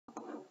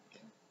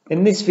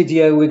In this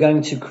video, we're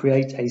going to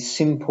create a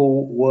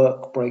simple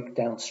work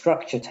breakdown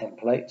structure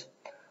template,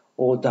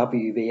 or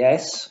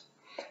WBS.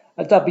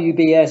 A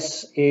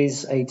WBS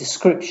is a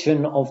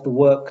description of the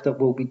work that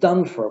will be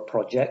done for a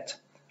project,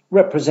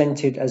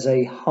 represented as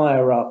a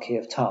hierarchy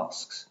of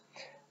tasks.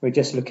 We're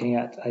just looking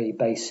at a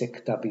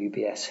basic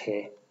WBS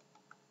here.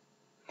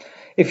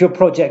 If your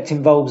project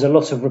involves a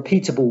lot of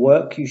repeatable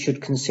work, you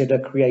should consider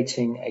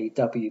creating a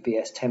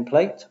WBS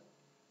template.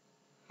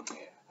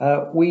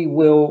 We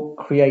will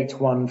create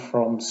one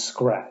from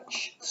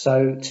scratch.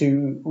 So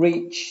to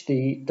reach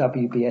the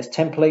WBS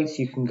templates,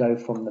 you can go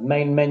from the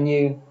main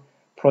menu,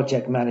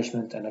 Project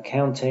Management and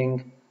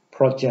Accounting,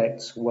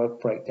 Projects, Work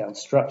Breakdown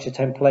Structure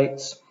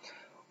Templates,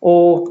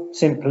 or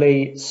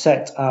simply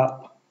set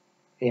up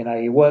in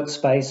a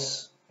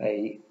workspace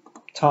a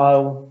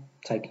tile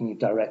taking you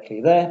directly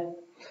there.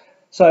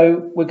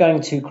 So we're going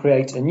to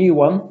create a new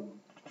one,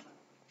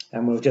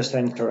 and we'll just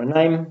enter a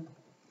name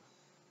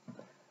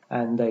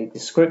and a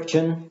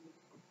description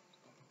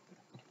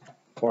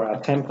for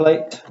our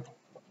template,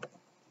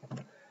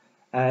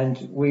 and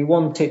we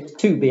want it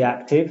to be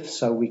active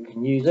so we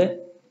can use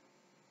it.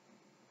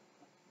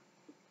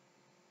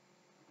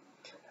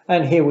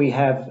 And here we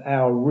have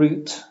our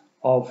root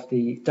of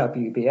the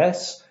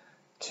WBS.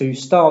 To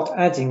start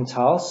adding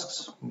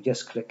tasks, we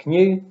just click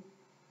new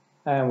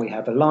and we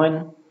have a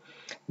line.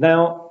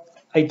 Now,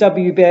 a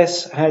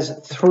WBS has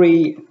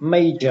three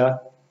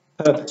major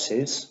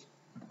purposes: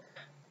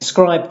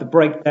 describe the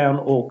breakdown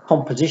or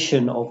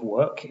composition of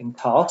work in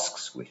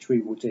tasks, which we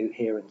will do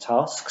here in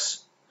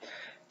tasks,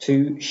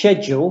 to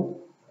schedule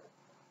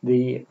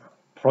the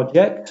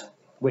project,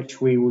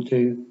 which we will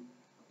do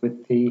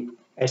with the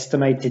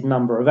estimated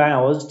number of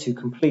hours to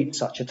complete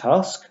such a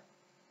task,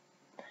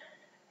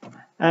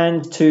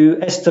 and to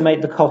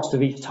estimate the cost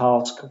of each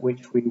task,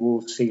 which we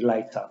will see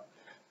later.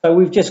 So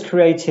we've just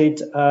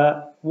created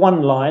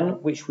one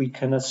line which we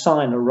can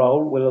assign a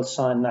role. We'll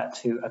assign that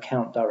to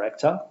Account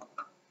Director.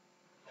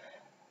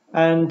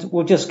 And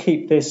we'll just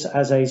keep this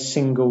as a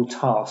single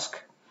task.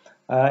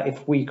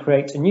 If we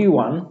create a new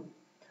one,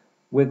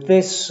 with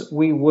this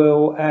we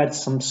will add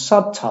some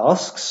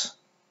subtasks.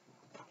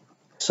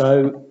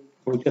 So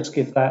we'll just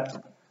give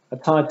that a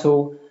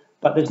title,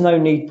 but there's no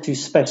need to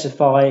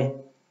specify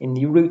in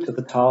the root of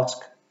the task,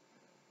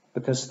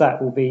 because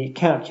that will be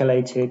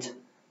calculated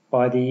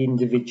by the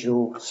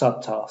individual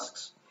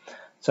subtasks.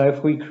 So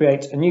if we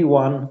create a new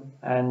one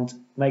and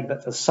make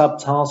that a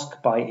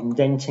subtask by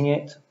indenting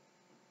it,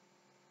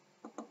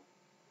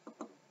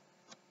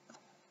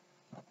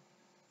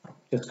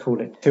 just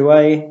call it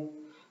 2A,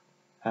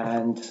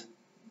 and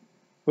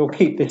we'll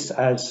keep this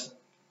as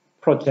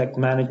Project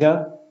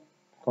Manager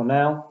for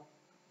now.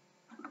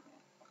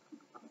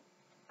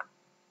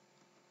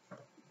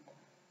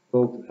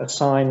 We'll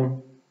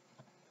assign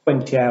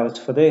 20 hours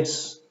for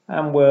this,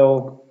 and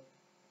we'll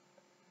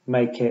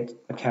make it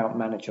Account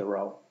Manager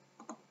role.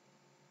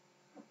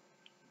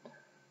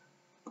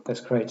 Let's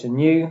create a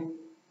new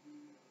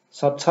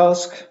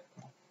subtask.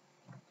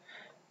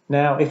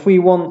 Now, if we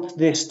want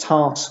this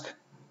task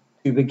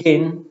to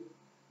begin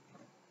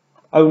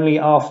only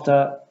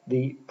after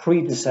the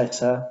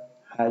predecessor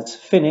has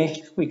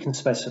finished, we can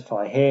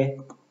specify here,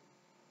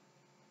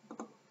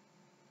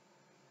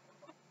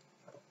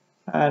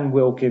 and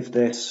we'll give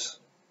this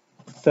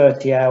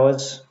 30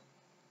 hours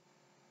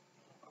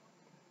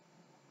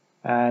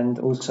and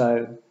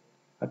also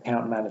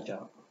Account Manager.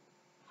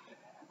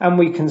 And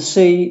we can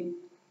see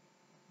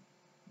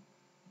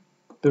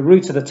the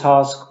root of the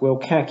task will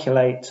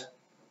calculate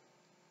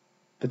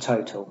the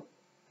total.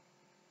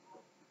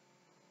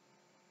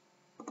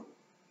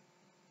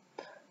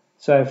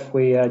 So if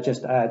we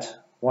just add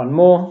one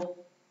more,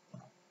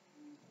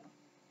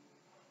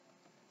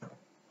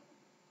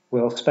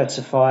 we'll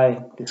specify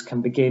this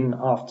can begin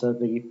after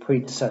the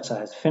predecessor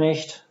has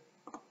finished,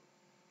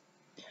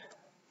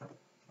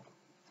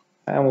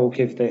 and we'll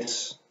give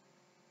this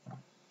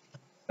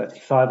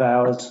 35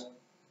 hours,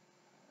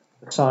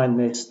 assign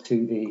this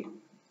to the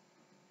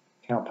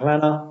account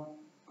planner.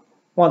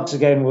 Once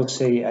again, we'll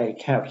see a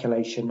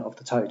calculation of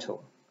the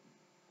total.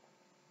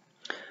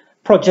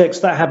 Projects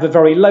that have a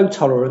very low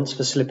tolerance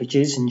for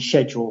slippages in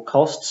schedule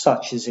costs,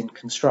 such as in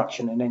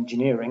construction and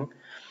engineering,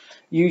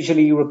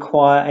 usually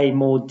require a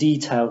more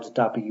detailed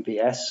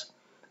WBS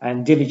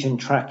and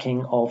diligent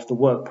tracking of the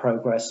work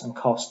progress and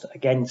cost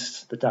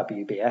against the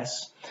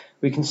WBS.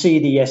 We can see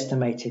the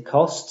estimated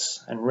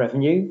costs and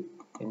revenue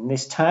in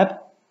this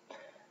tab,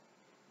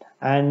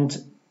 and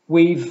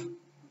we've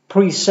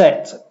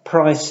preset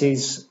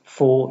prices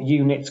for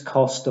unit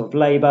cost of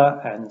labour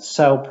and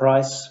sale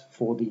price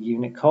for the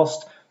unit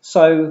cost,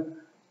 so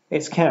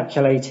it's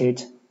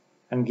calculated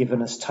and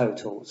given us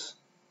totals.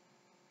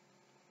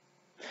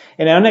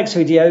 In our next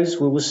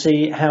videos, we will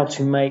see how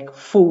to make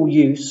full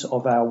use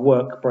of our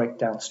work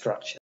breakdown structure.